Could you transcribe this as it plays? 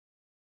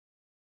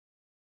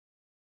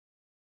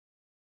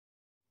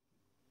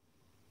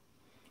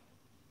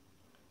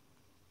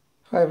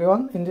Hi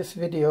everyone, in this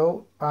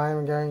video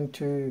I'm going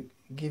to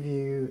give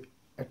you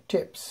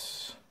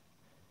tips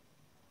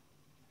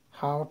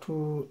how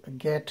to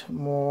get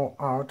more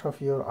out of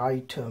your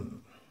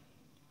item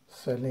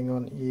selling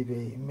on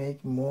eBay,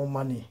 make more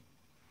money.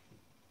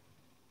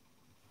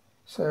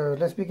 So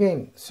let's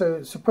begin.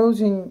 So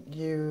supposing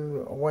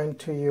you went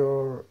to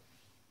your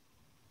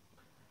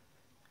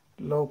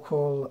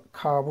local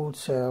car boot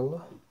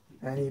sale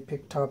and you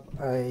picked up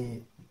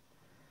a,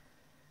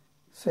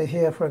 say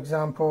here for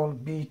example,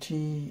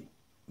 BT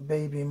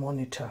baby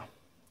monitor.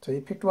 So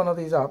you picked one of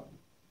these up,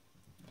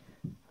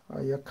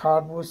 your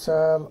cardboard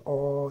sale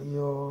or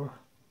your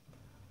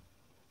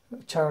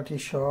charity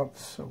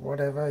shops or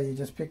whatever, you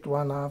just picked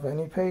one up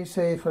and you pay,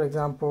 say for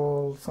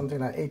example,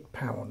 something like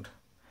 £8.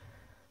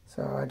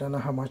 So I don't know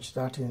how much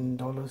that in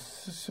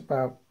dollars, it's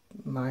about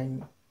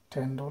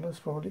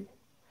 $9–10 probably.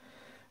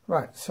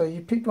 Right, so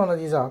you picked one of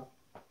these up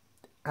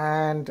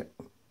and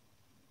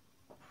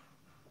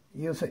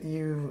you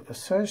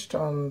searched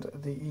on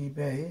the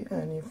eBay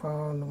and you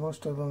found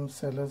most of them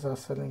sellers are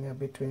selling at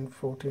between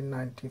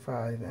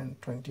 $14.95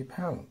 and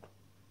 £20.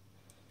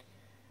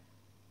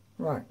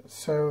 Right,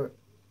 so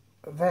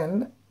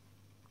then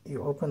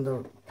you open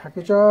the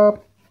package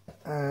up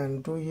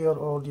and do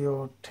all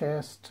your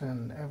tests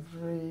and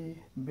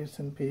every bits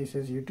and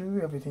pieces you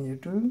do, everything you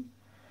do,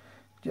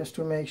 just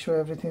to make sure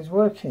everything's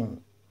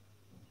working.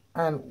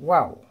 And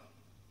wow,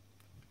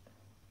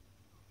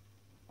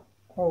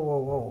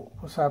 whoa,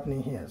 what's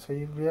happening here? So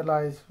you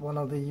realize one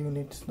of the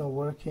units not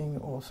working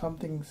or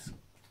something's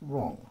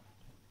wrong.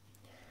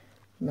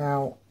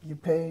 Now you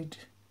paid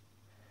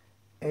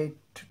 8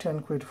 to 10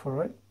 quid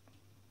for it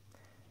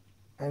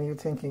and you're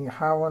thinking,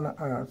 how on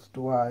earth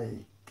do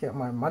I get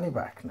my money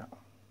back now?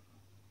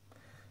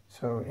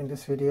 So in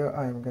this video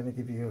I'm going to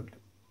give you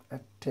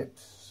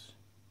tips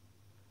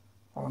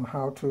on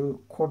how to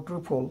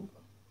quadruple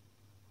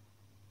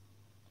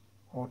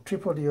or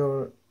triple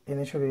your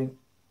initial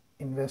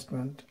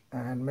investment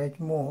and make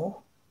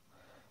more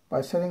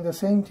by selling the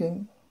same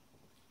thing.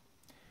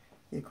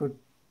 You could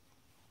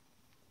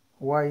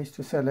wise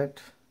to sell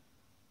it.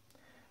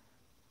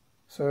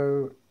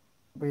 So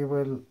we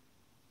will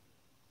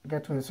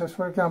get to this. So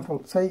for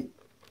example, say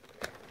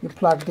you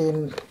plugged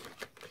in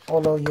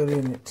all of your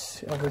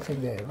units,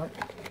 everything there, right?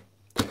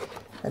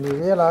 And you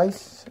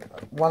realize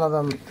one of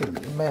them,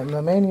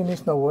 the main unit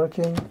is not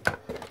working,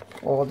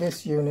 or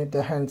this unit,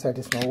 the handset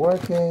is not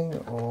working,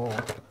 or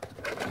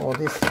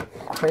this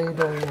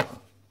cradle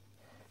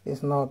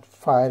is not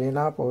firing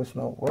up or it's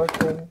not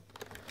working,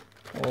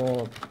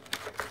 or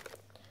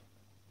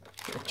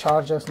the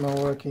charger's not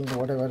working,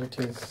 whatever it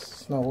is,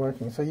 it's not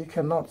working. So you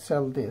cannot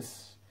sell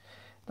this.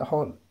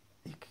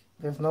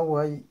 There's no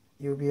way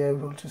you'll be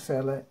able to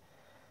sell it,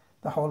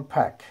 the whole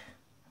pack,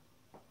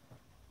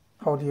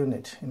 whole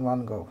unit in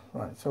one go,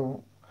 right?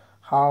 So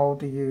how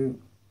do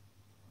you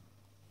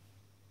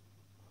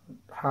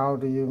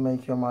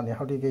make your money?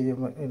 How do you get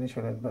your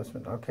initial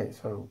investment? Okay,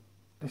 so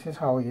this is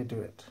how you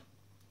do it.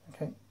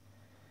 Okay,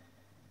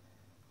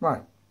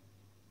 right.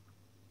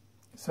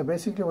 So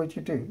basically what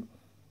you do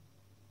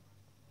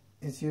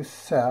is you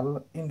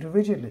sell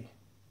individually,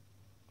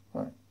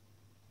 right?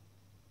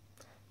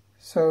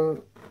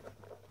 So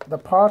the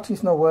part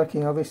is not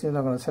working, obviously you're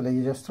not going to sell it,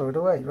 you just throw it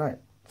away, right?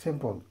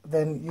 Simple.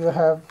 Then you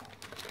have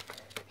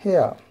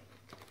here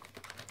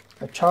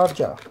a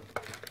charger.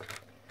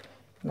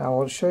 Now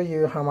I'll show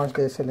you how much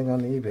they're selling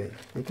on eBay.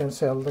 You can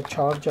sell the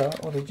charger,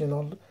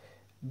 original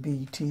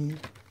BT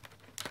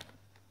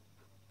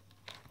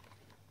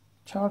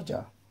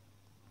charger.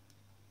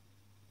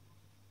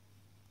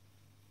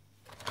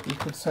 You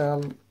could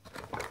sell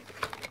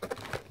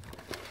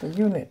the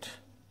unit.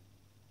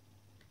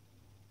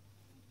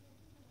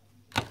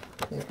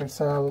 You can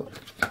sell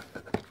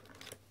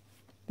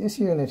this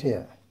unit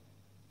here.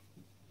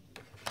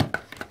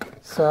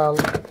 Sell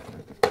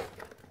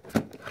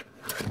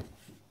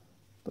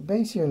the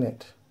base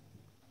unit.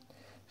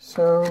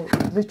 So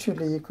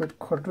literally you could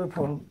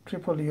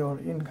triple your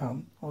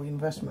income or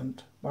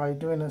investment by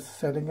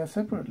selling it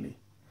separately.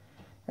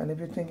 And if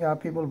you think, are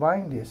people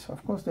buying this?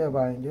 Of course they are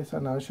buying this,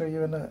 and I'll show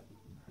you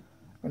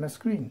in a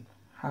screen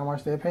how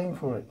much they're paying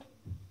for it.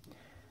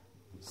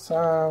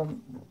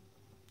 Some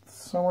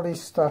of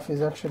this stuff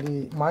is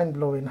actually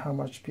mind-blowing how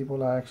much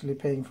people are actually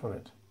paying for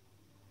it.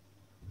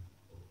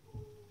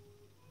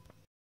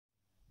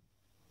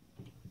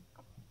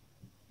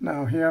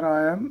 Now here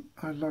I am,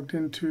 I logged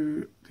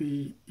into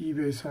the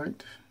eBay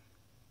site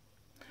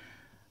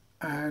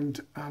and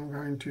I'm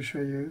going to show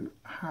you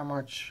how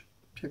much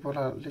people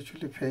are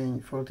literally paying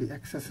for the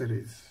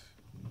accessories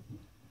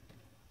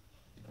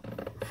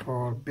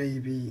for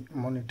baby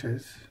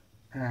monitors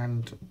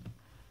and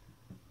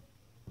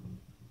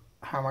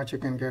how much you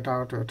can get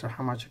out of it, or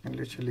how much you can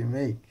literally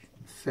make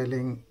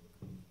selling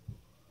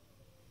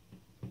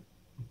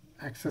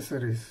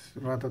accessories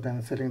rather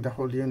than selling the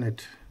whole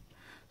unit.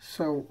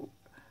 So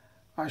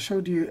I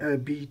showed you a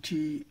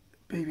BT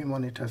baby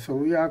monitor, so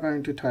we are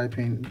going to type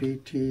in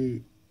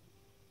BT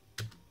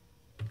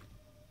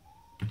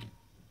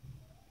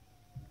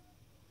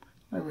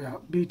There we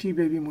are, BT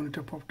baby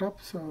monitor popped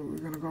up. So we're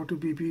going to go to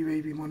BB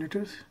baby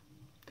monitors.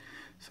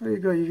 So you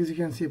go, as you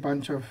can see, a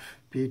bunch of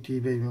BT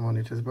baby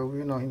monitors, but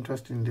we're not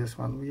interested in this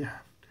one.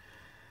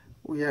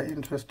 We are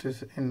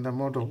interested in the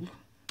model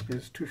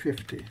is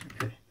 250.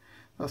 Okay,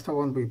 that's the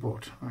one we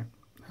bought, right?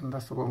 And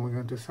that's the one we're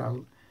going to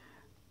sell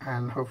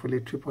and hopefully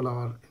triple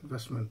our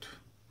investment,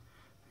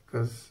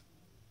 because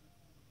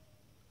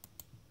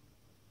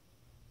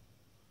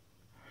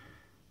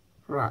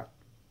right.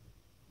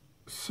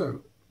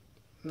 So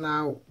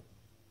now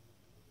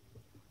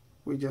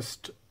we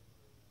just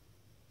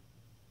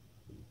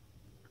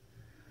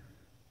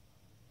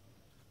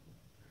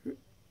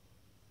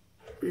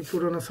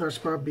put on a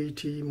search bar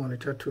BT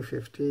monitor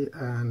 250,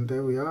 and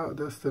there we are.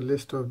 That's the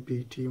list of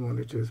BT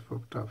monitors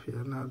popped up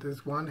here. Now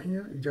there's one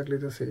here, exactly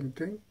the same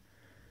thing.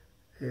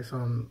 It's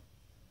on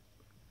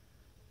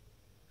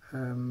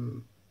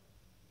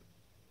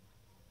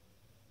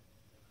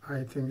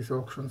I think it's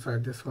auction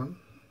site, this one.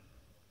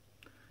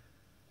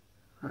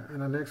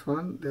 And the next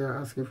one, they are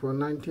asking for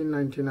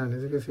 19.99.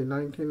 As you can see,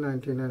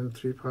 19.99 and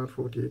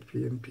 £3.48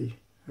 PNP.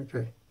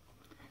 Okay,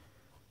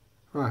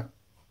 right.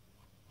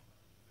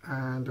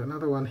 And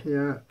another one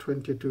here,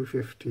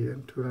 22.50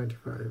 and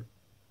 2.95.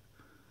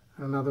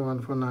 Another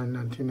one for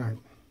 9.99.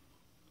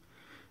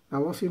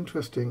 Now, what's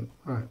interesting,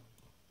 right,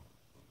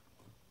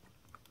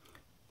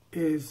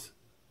 is,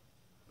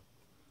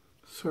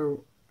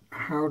 so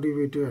how do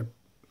we do it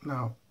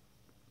now?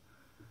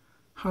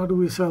 How do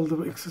we sell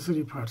the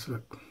accessory parts?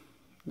 Look,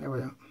 there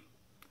we are.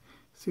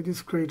 See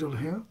this cradle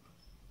here?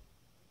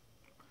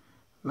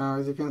 Now,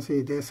 as you can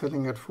see, they're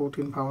selling at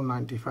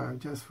 £14.95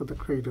 just for the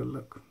cradle.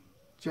 Look,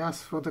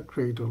 just for the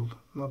cradle,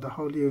 not the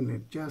whole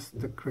unit, just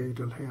the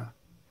cradle here.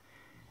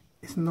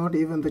 It's not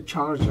even the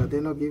charger.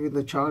 They're not giving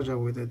the charger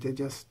with it. They're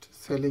just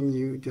selling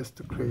you just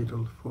the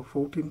cradle for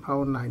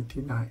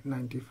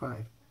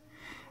 £14.95.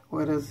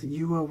 Whereas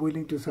you are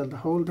willing to sell the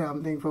whole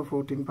damn thing for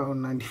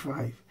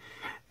 £14.95,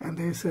 and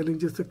they're selling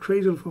just the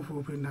cradle for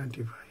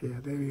 £14.95.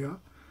 Here, there we are.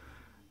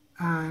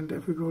 And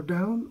if we go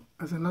down,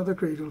 there's another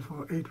cradle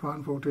for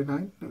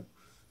 £8.49. Look,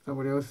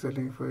 somebody else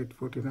selling it for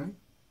 £8.49.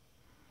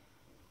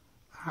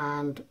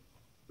 And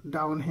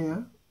down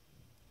here,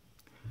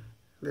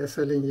 they're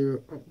selling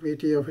you a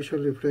BT official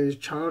replace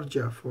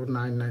charger for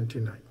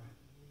 £9.99.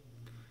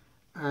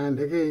 And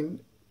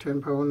again,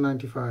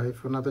 £10.95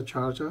 for another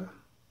charger,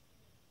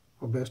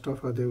 or best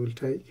offer they will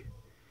take.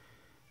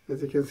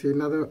 As you can see,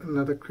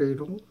 another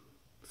cradle,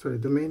 sorry,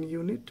 the main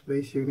unit,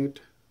 base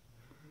unit,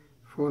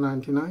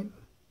 £4.99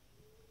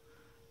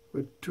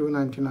 with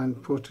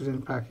 £2.99 postage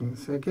and packing.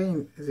 So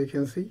again, as you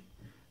can see,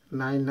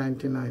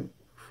 £9.99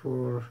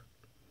 for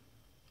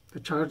the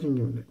charging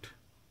unit.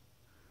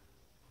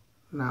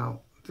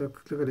 Now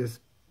look at this,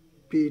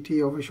 BT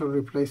official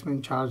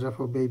replacement charger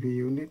for baby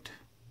unit,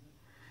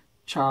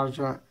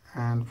 charger,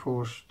 and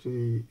for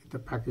the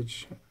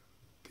package,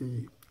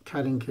 the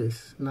carrying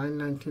case,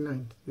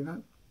 £9.99. See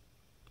that?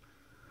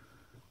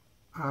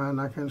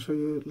 And I can show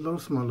you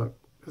loads more. Look,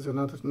 there's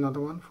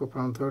another one for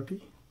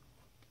 £1.30.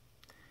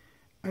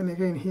 And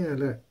again here,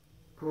 look,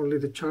 only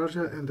the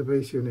charger and the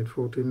base unit,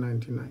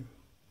 £14.99.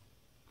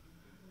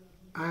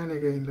 And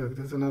again, look,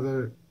 there's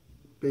another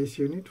base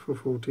unit for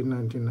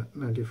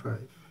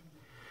 £14.95.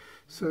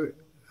 So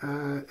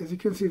as you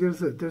can see,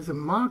 there's a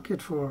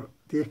market for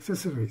the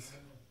accessories.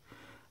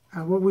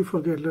 And what we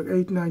forget, look,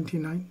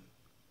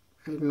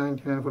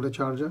 £8.99 for the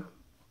charger.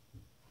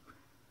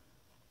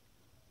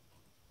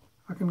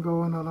 I can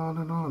go on and on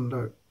and on,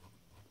 look.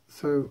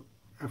 So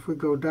if we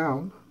go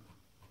down,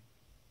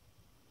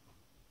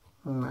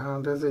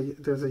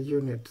 there's a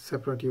unit,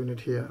 separate unit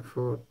here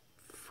for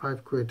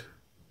 £5.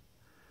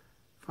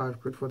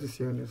 £5 for this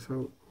unit.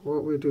 So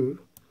what we do,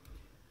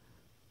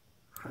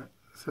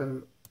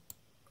 so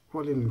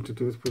all you need to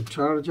do is put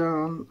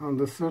charger on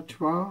the search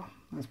bar.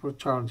 Let's put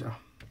charger.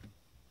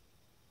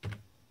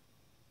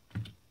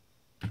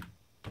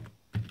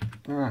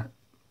 Alright,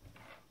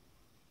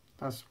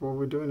 that's what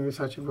we're doing. We're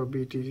searching for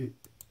BT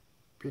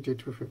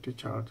 250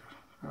 charger.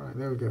 Alright,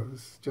 there we go.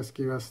 Let's just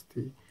give us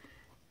the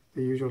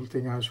usual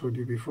thing I showed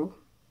you before.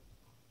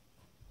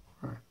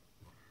 Right.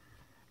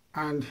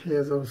 And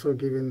here's also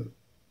given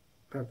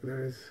that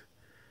there is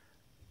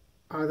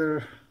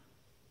other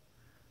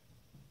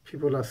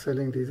people are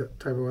selling these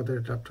type of other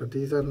adapter.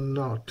 These are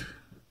not,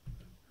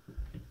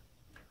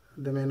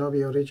 they may not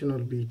be original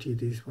BT,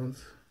 these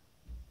ones,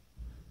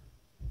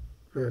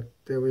 but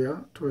there we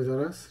are, Toys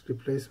R Us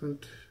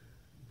replacement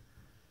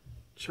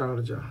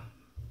charger.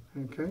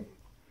 Okay,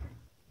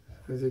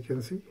 as you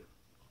can see,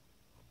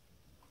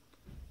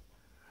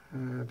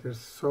 there's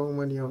so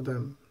many of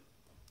them.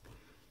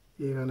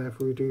 Even if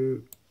we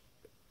do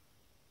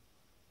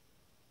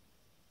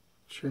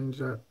change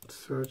that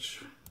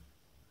search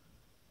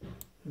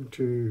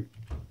into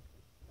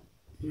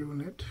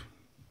unit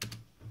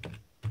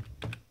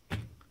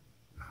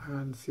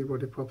and see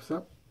what it pops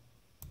up.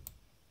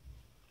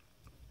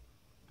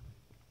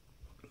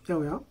 There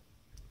we are.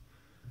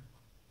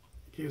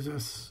 Gives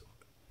us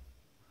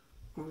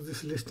all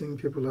this listing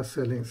people are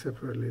selling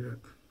separately. That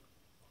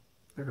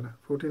Look at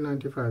that,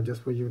 $14.95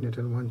 just for unit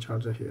and one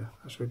charger here.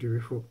 I showed you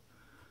before.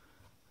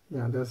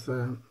 Yeah, there's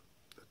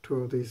two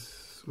of these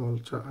small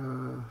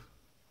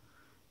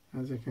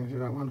as you can see,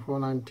 that one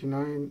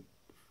 $4.99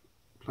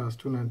 plus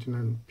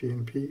 $2.99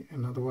 PNP.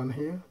 Another one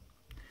here,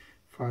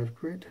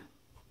 £5.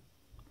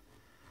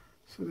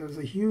 So there's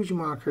a huge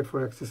market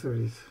for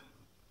accessories.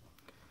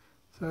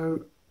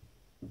 So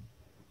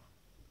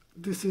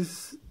this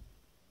is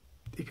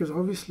because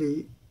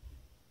obviously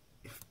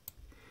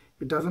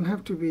it doesn't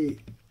have to be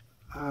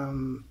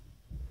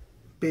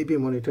baby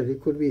monitor.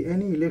 It could be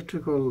any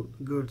electrical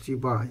goods you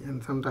buy,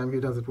 and sometimes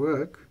it doesn't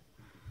work.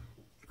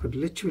 You could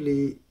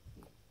literally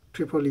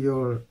triple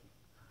your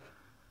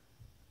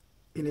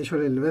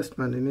initial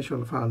investment,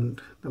 initial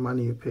fund, the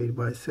money you paid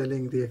by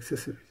selling the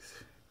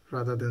accessories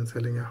rather than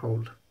selling a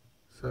whole.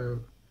 So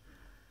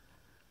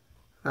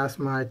that's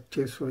my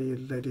tips for you,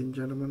 ladies and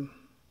gentlemen.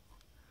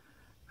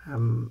 I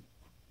mean,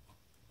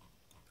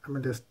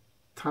 there's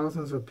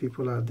thousands of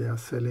people out there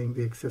selling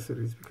the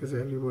accessories because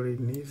everybody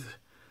needs.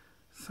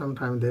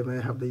 Sometimes they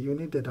may have the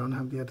unit, they don't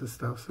have the other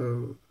stuff,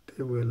 so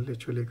they will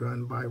literally go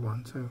and buy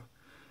one. So,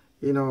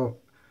 you know,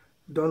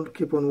 don't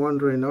keep on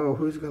wondering, oh,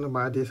 who's going to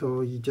buy this,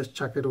 or you just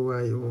chuck it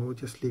away or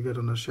just leave it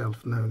on a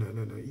shelf. No.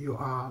 You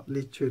are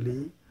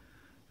literally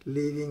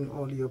leaving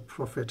all your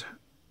profit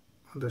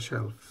on the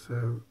shelf.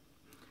 So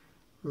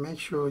make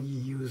sure you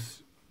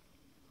use,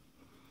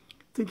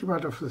 think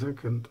about it for a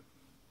second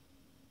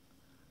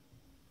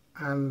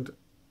and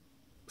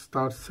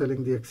start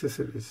selling the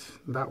accessories.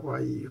 That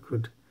way you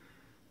could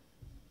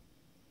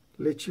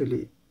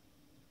literally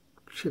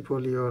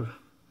triple your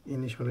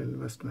initial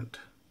investment.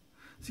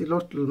 See,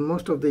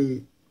 most of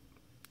the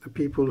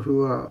people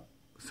who are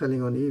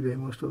selling on eBay,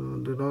 most of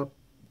them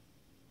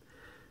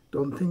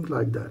don't think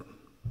like that.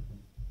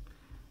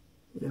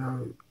 You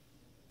know,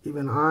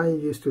 even I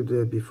used to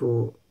do it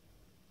before.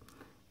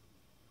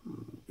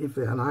 If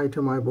an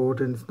item I bought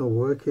and it's not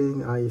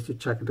working, I used to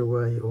chuck it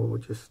away or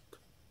just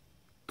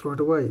throw it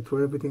away,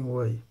 throw everything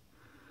away.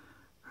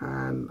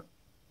 And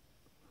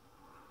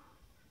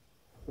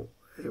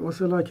it was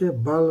like a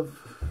bulb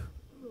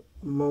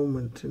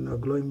moment, you know,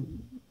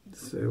 glowing.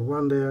 So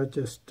one day I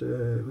just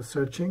was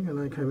searching and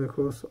I came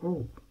across,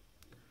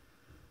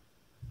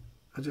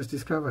 I just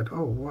discovered,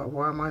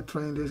 why am I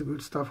throwing this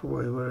good stuff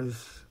away,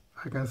 whereas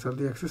I can sell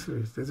the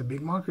accessories? There's a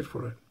big market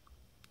for it.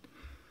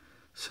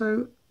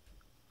 So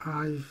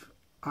I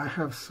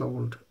have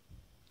sold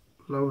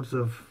loads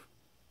of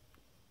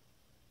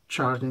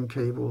charging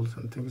cables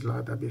and things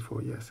like that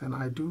before, yes, and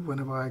I do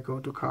whenever I go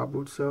to car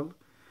boot sale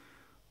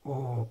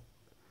or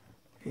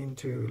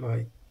into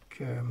like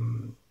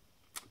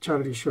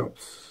charity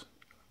shops.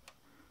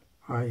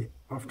 I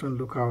often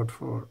look out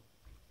for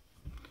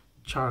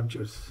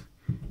chargers.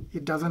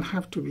 It doesn't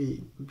have to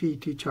be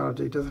BT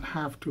charger, it doesn't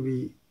have to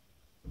be,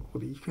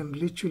 you can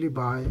literally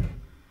buy,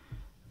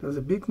 there's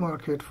a big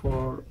market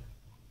for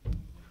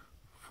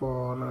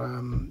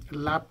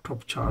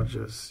laptop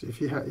chargers.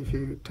 If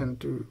you tend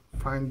to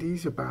find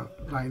these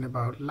lying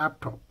about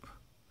laptop,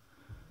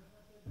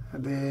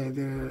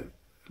 they're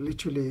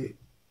literally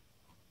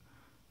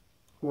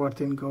worth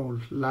in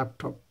gold.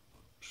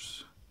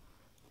 Laptops,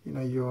 you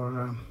know,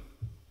 your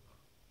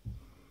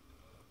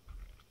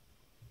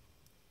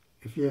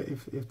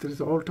if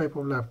there's all type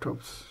of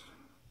laptops,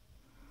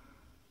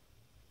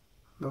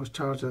 those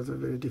chargers are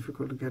very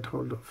difficult to get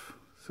hold of.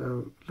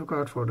 So look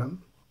out for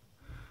them.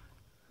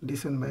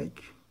 Decent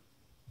make,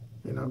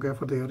 you know, go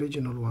for the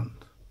original ones.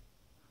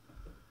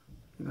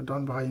 You know,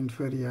 don't buy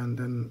inferior and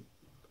then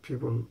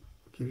people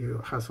give you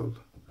a hassle.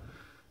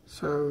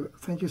 So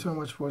thank you so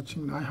much for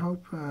watching. I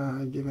hope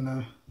I've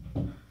given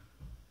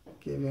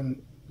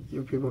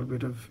you people a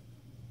bit of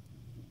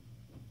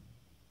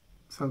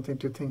something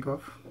to think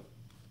of.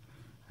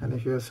 And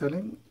if you're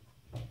selling,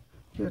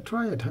 yeah,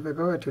 try it, have a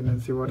go at it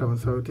and see what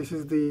happens. So this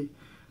is the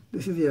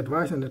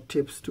advice and the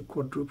tips to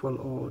quadruple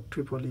or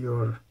triple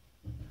your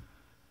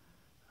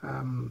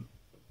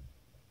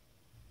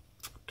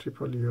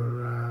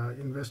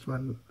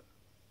investment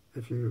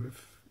if you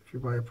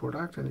buy a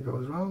product and it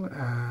goes wrong,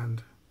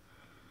 and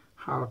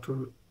how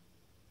to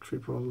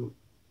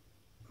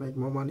make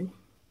more money,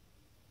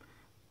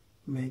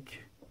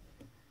 make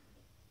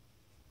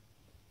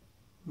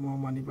more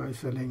money by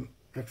selling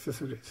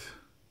accessories.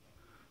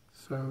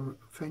 So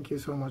thank you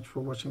so much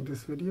for watching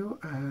this video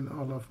and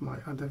all of my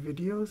other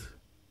videos.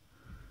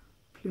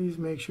 Please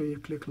make sure you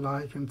click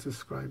like and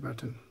subscribe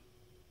button.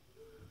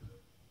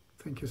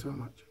 Thank you so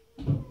much.